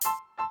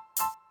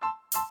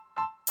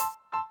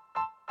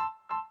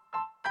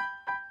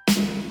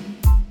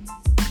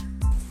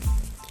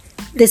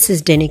This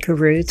is Denny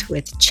Caruth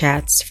with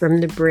Chats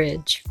from the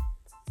Bridge.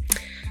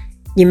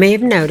 You may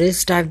have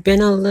noticed I've been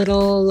a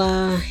little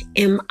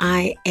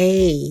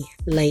MIA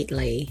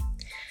lately.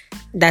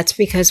 That's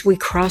because we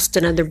crossed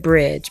another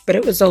bridge, but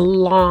it was a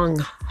long,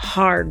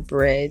 hard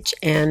bridge,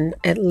 and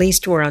at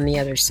least we're on the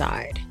other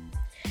side.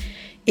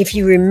 If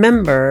you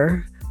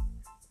remember,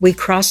 we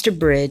crossed a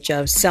bridge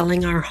of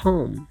selling our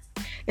home,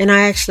 and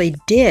I actually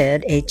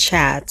did a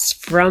Chats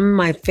from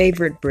my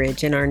favorite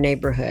bridge in our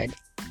neighborhood.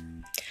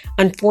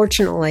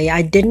 Unfortunately,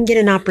 I didn't get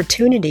an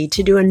opportunity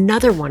to do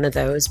another one of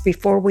those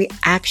before we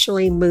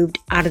actually moved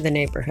out of the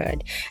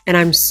neighborhood, and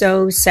I'm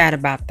so sad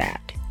about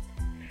that.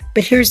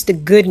 But here's the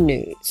good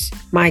news.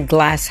 My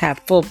glass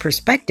half full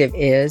perspective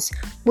is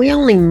we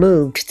only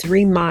moved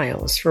 3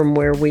 miles from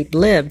where we've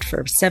lived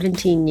for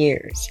 17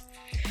 years.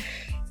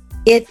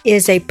 It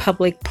is a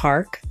public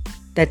park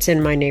that's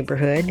in my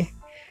neighborhood,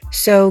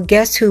 so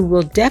guess who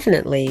will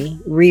definitely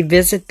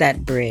revisit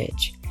that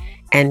bridge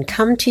and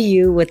come to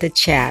you with a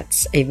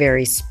Chats, a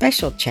very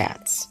special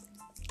Chats.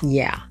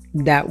 Yeah,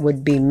 that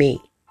would be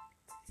me.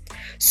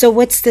 So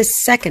what's the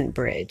second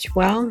bridge?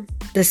 Well,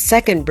 the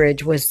second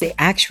bridge was the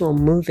actual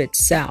move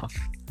itself.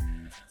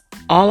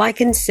 All I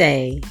can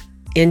say,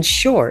 in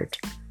short,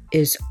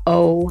 is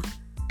oh,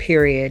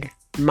 period,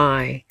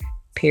 my,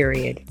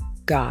 period,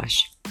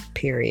 gosh,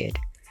 period.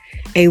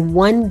 A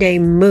 1-day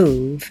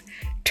move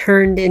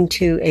turned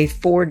into a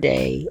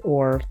 4-day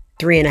or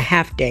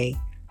 3.5-day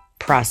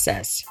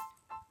process.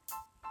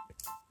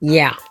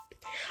 Yeah,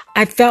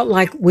 I felt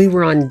like we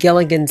were on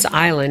Gilligan's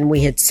Island.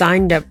 We had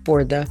signed up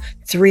for the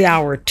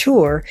 3-hour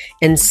tour,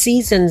 and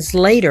seasons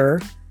later,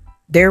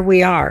 there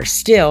we are,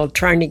 still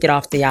trying to get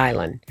off the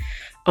island.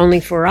 Only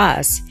for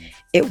us,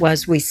 it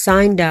was we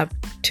signed up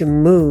to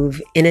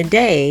move in a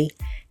day,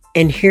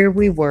 and here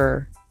we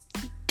were,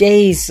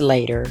 days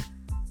later,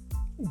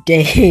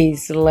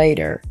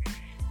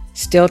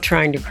 still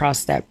trying to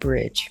cross that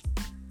bridge.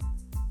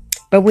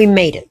 But we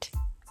made it.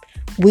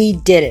 We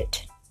did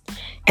it.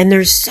 And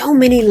there's so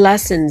many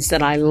lessons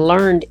that I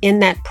learned in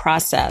that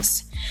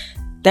process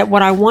that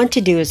what I want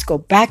to do is go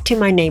back to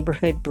my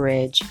neighborhood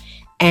bridge,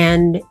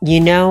 and you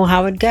know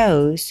how it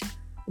goes.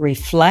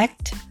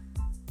 Reflect,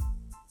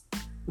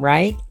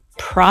 right?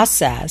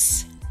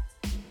 Process,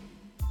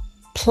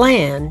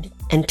 plan,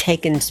 and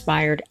take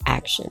inspired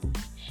action.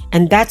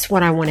 And that's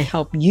what I want to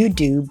help you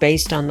do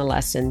based on the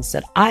lessons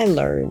that I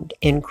learned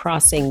in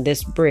crossing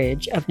this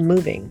bridge of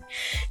moving.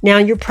 Now,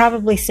 you're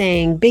probably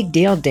saying, big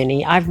deal,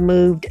 Denny. I've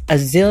moved a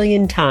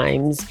zillion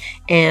times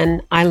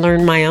and I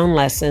learned my own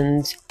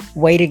lessons.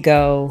 Way to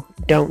go.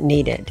 Don't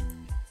need it.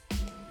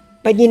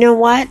 But you know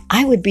what?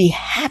 I would be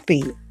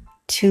happy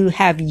to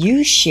have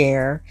you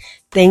share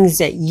things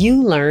that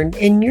you learned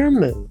in your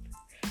move.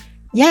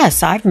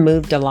 Yes, I've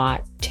moved a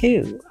lot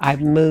too.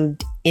 I've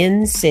moved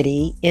in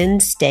city, in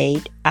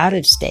state, out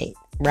of state,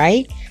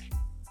 right?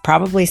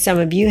 Probably some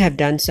of you have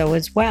done so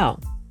as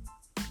well.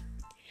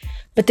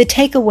 But the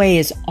takeaway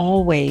is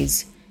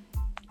always,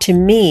 to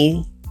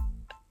me,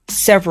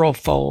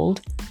 several-fold.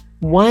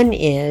 One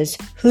is,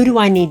 who do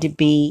I need to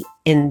be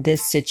in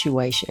this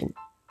situation?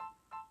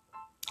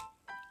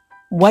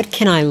 What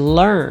can I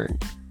learn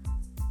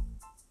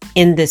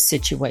in this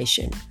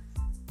situation?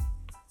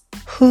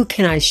 Who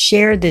can I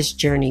share this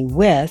journey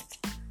with?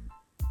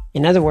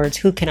 In other words,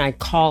 who can I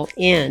call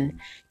in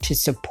to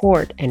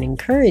support and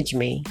encourage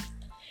me?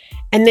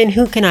 And then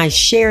who can I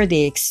share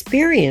the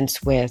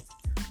experience with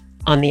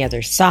on the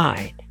other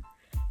side?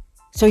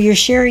 So you're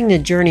sharing the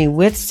journey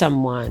with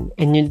someone,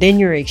 and then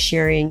you are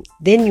sharing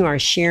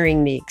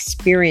the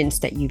experience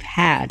that you've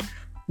had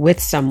with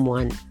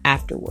someone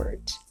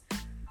afterwards.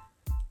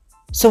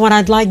 So what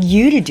I'd like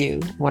you to do,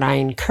 what I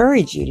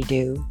encourage you to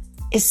do,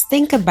 is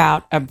think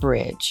about a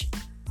bridge.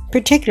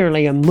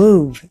 Particularly a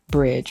move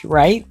bridge,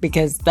 right?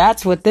 Because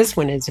that's what this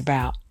one is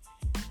about.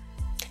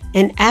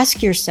 And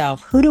ask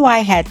yourself, who did I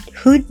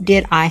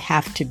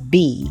have to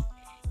be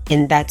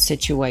in that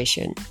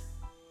situation?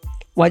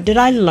 What did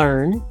I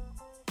learn?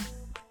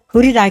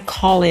 Who did I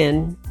call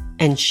in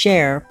and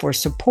share for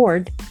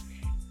support?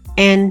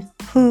 And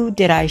who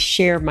did I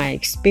share my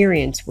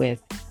experience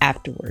with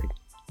afterward?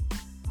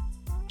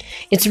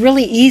 It's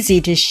really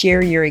easy to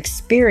share your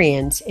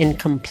experience in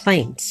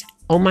complaints.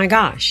 Oh my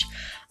gosh.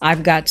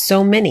 I've got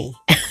so many.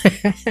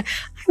 I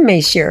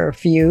may share a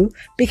few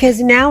because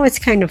now it's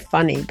kind of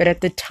funny, but at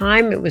the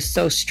time it was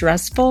so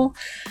stressful.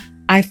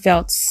 I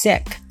felt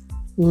sick,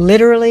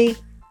 literally,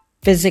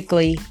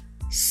 physically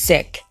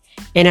sick.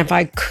 And if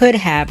I could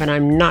have, and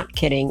I'm not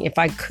kidding, if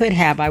I could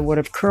have, I would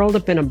have curled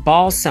up in a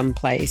ball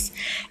someplace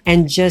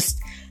and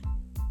just,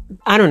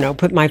 I don't know,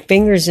 put my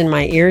fingers in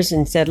my ears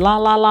and said, la,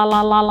 la, la, la,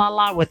 la, la,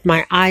 la, with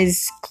my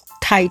eyes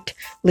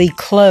tightly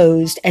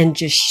closed and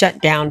just shut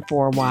down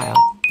for a while.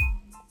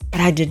 But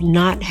I did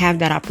not have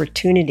that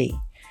opportunity.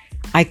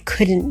 I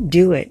couldn't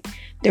do it.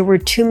 There were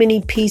too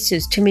many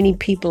pieces, too many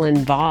people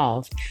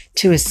involved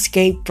to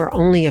escape for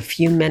only a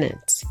few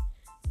minutes.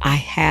 I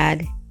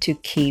had to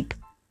keep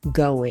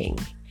going.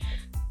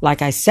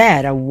 Like I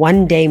said, a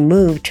 1-day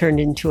move turned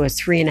into a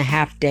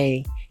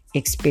 3.5-day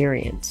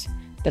experience.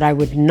 that I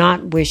would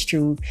not wish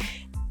to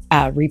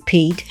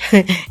repeat,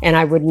 and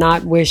I would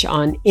not wish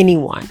on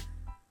anyone.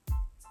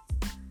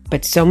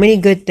 But so many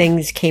good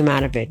things came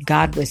out of it.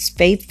 God was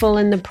faithful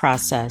in the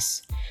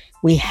process.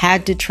 We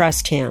had to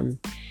trust Him.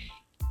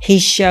 He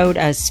showed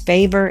us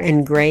favor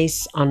and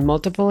grace on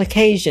multiple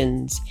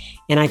occasions,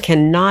 and I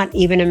cannot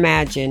even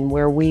imagine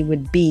where we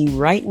would be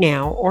right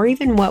now, or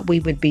even what we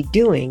would be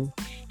doing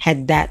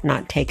had that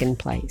not taken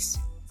place.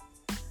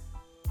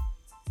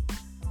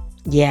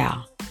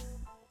 Yeah,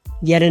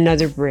 yet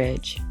another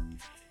bridge.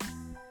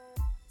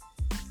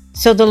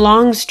 So the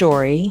long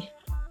story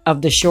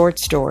of the short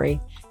story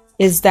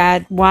is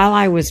that while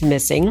I was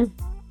missing,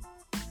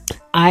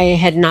 I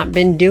had not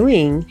been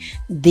doing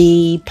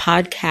the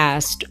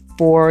podcast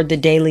for the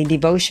daily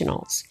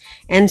devotionals.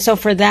 And so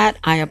for that,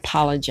 I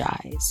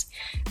apologize.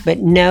 But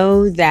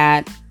know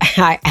that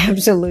I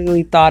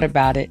absolutely thought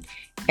about it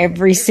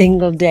every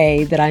single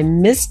day that I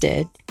missed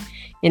it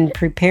in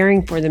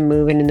preparing for the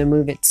move and in the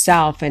move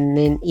itself, and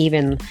then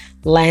even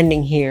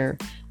landing here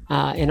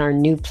in our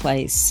new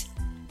place.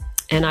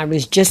 And I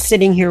was just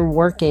sitting here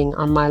working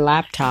on my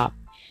laptop,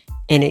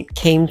 and it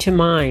came to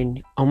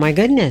mind, oh my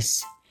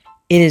goodness,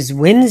 it is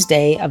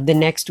Wednesday of the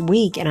next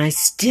week, and I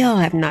still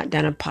have not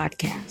done a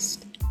podcast.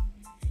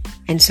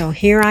 And so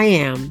here I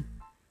am,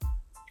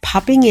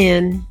 popping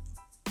in,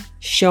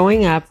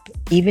 showing up,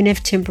 even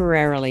if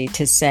temporarily,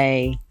 to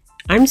say,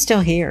 I'm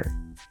still here.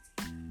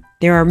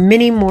 There are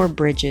many more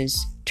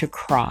bridges to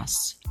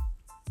cross.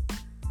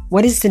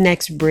 What is the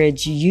next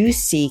bridge you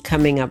see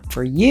coming up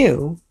for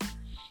you?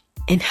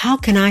 And how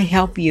can I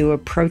help you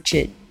approach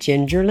it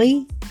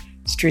gingerly,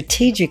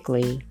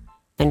 strategically,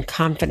 and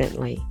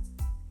confidently?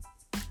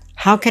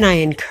 How can I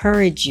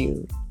encourage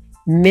you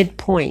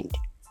midpoint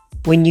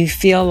when you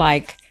feel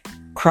like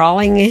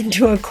crawling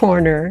into a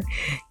corner,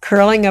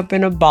 curling up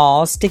in a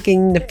ball,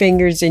 sticking the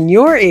fingers in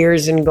your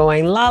ears and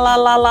going la la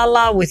la la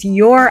la with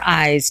your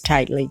eyes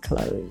tightly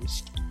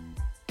closed?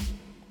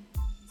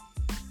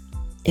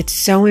 It's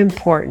so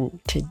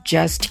important to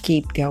just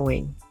keep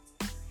going.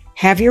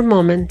 Have your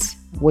moments.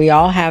 We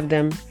all have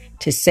them.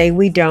 To say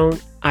we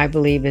don't, I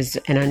believe, is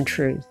an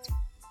untruth.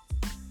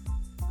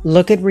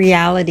 Look at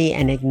reality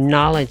and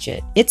acknowledge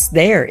it. It's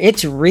there.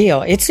 It's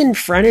real. It's in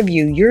front of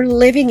you. You're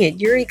living it.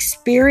 You're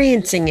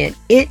experiencing it.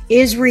 It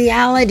is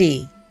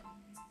reality.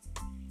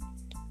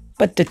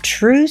 But the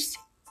truth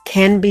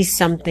can be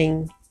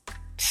something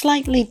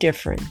slightly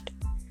different,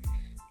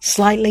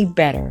 slightly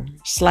better,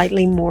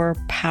 slightly more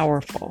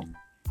powerful,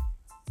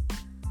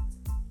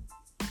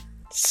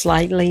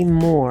 slightly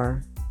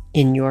more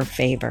in your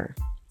favor.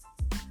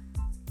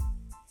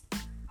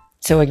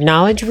 So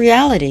acknowledge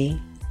reality,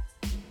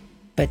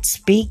 but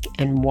speak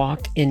and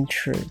walk in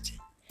truth.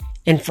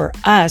 And for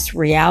us,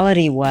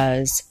 reality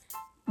was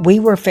we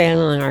were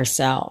failing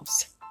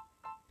ourselves.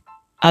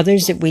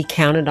 Others that we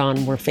counted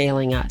on were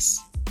failing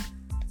us.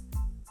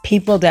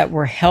 People that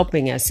were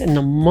helping us in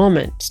the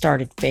moment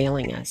started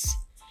failing us.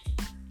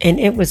 And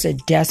it was a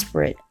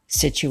desperate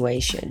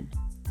situation.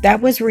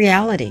 That was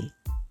reality.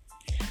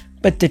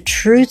 But the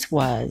truth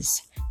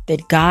was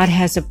that God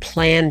has a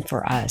plan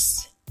for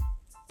us.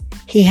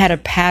 He had a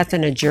path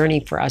and a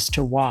journey for us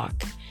to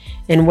walk.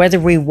 And whether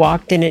we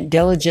walked in it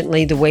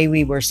diligently the way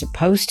we were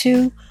supposed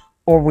to,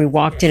 or we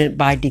walked in it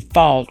by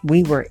default,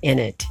 we were in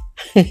it.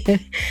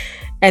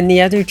 And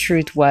the other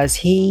truth was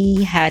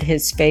He had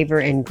His favor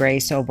and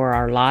grace over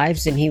our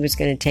lives, and He was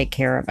going to take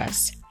care of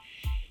us.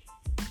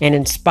 And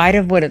in spite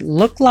of what it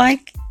looked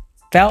like,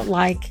 felt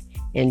like,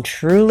 and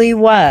truly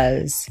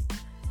was,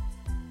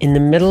 in the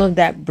middle of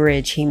that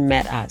bridge, He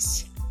met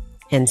us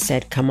and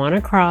said, come on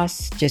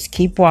across, just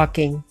keep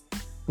walking.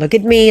 Look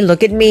at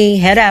me,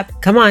 head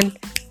up, come on.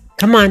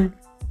 Come on,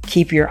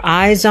 keep your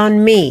eyes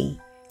on me.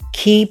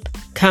 Keep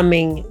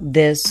coming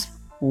this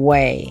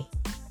way.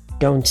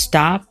 Don't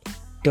stop.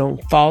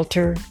 Don't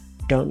falter.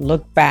 Don't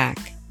look back.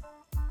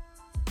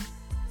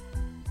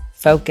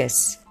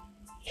 Focus.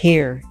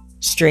 Here,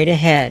 straight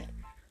ahead.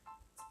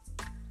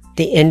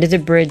 The end of the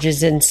bridge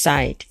is in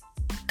sight.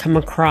 Come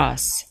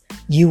across.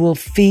 You will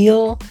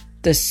feel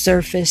the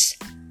surface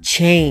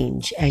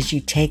change as you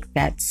take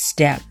that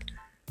step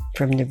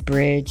from the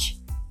bridge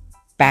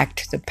back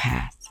to the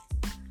path.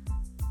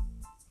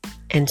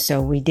 And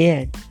so we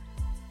did.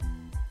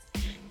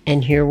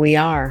 And here we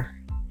are.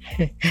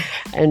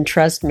 And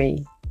trust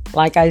me,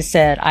 like I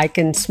said, I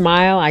can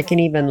smile, I can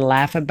even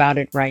laugh about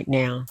it right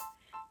now.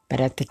 But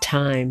at the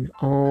time,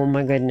 oh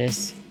my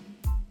goodness.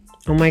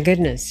 Oh my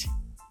goodness.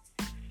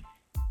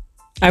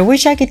 I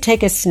wish I could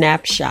take a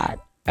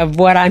snapshot of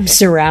what I'm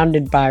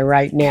surrounded by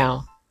right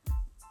now.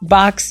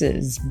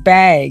 Boxes,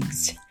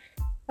 bags,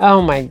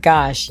 oh my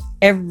gosh,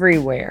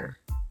 everywhere.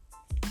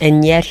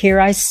 And yet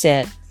here I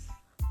sit,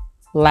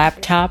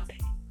 laptop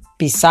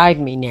beside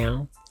me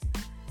now,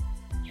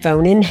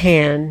 phone in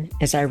hand,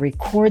 as I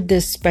record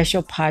this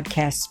special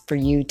podcast for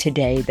you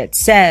today that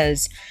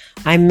says,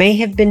 I may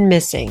have been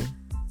missing,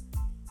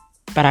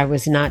 but I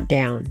was not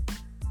down.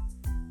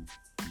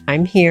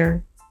 I'm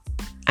here.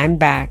 I'm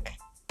back.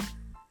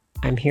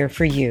 I'm here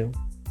for you.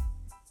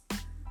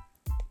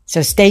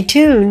 So stay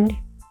tuned.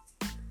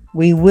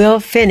 we will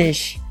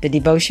finish the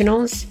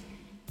devotionals,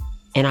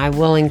 and I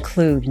will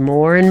include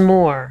more and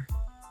more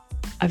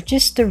of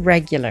just the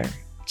regular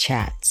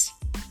chats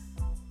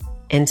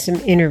and some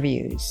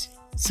interviews,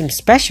 some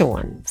special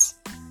ones.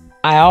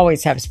 I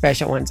always have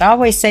special ones. I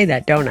always say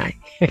that, don't I?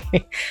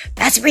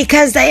 That's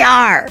because they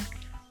are.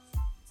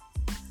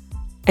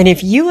 And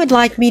if you would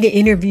like me to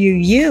interview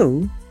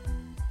you,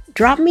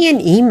 drop me an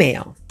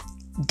email.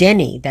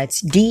 Denny,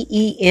 that's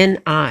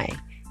D-E-N-I,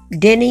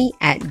 Denny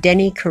at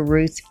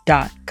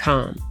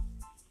DennyCaruth.com.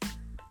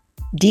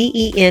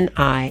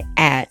 D-E-N-I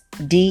at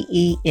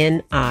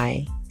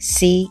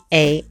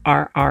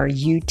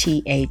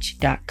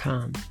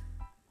DENICARRUTH.com.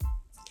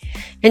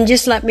 And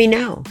just let me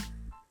know.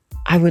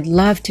 I would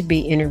love to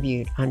be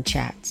interviewed on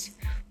chats.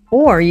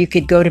 Or you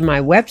could go to my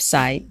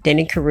website,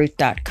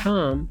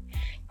 DennyCaruth.com,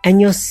 and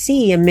you'll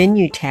see a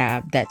menu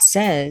tab that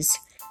says,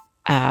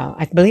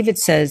 I believe it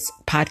says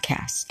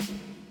podcast.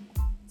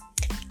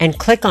 And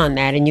click on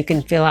that and you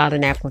can fill out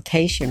an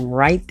application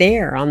right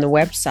there on the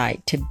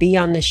website to be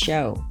on the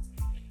show.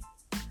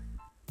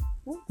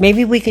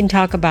 Maybe we can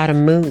talk about a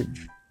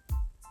move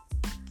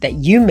that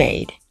you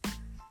made.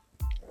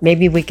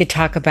 Maybe we could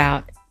talk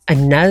about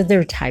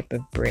another type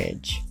of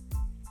bridge.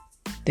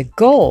 The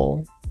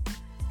goal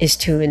is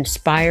to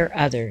inspire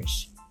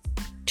others,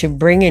 to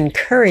bring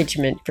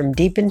encouragement from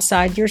deep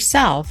inside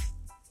yourself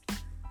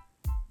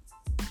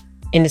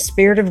in a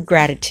spirit of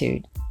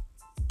gratitude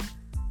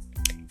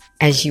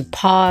as you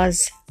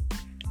pause,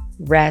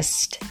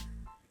 rest,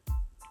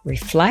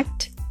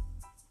 reflect,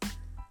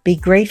 be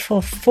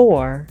grateful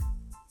for,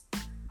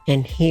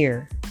 and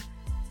hear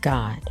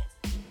God.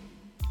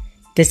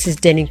 This is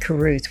Denny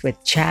Caruth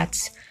with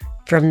Chats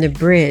from the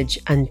Bridge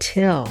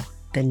until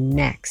the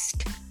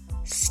next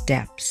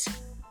steps.